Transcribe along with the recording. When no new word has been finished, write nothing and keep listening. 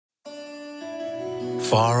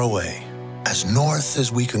Far away, as north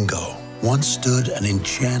as we can go, once stood an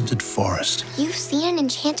enchanted forest. You've seen an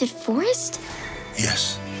enchanted forest?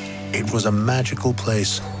 Yes, it was a magical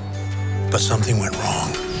place. But something went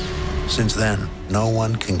wrong. Since then, no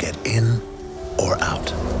one can get in or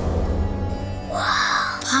out.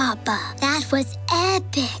 Wow. Papa, that was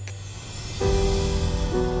epic.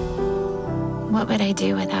 What would I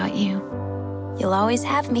do without you? You'll always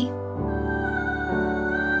have me.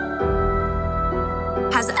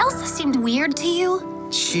 Has Elsa seemed weird to you?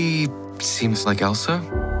 She seems like Elsa.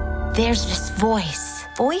 There's this voice.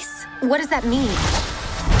 Voice? What does that mean?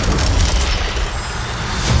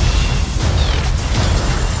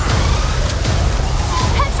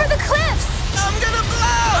 Head for the cliffs! I'm gonna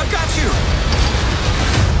blow! I've got you!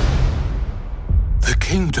 The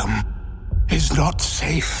kingdom is not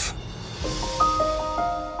safe.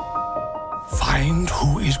 Find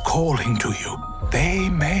who is calling to you. They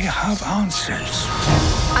may have answers.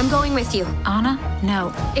 I'm going with you. Anna?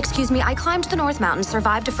 No. Excuse me, I climbed the North Mountain,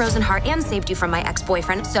 survived a frozen heart, and saved you from my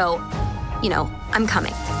ex-boyfriend, so, you know, I'm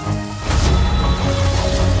coming.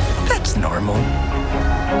 That's normal.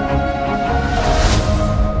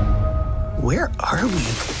 Where are we?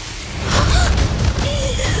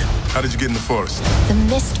 How did you get in the forest? The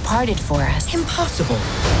mist parted for us. Impossible.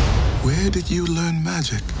 Where did you learn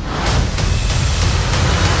magic?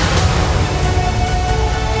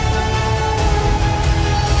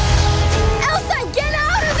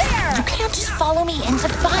 Follow me into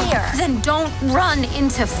fire. Then don't run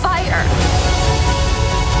into fire.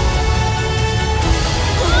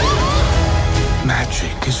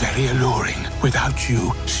 Magic is very alluring. Without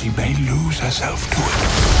you, she may lose herself to it.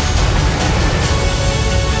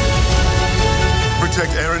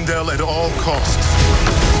 Protect Arendelle at all costs.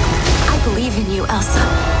 I believe in you, Elsa,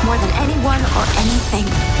 more than anyone or anything.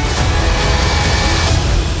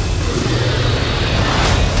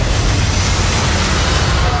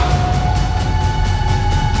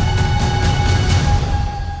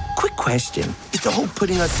 Question. Is the whole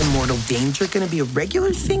putting us in mortal danger gonna be a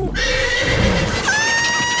regular thing?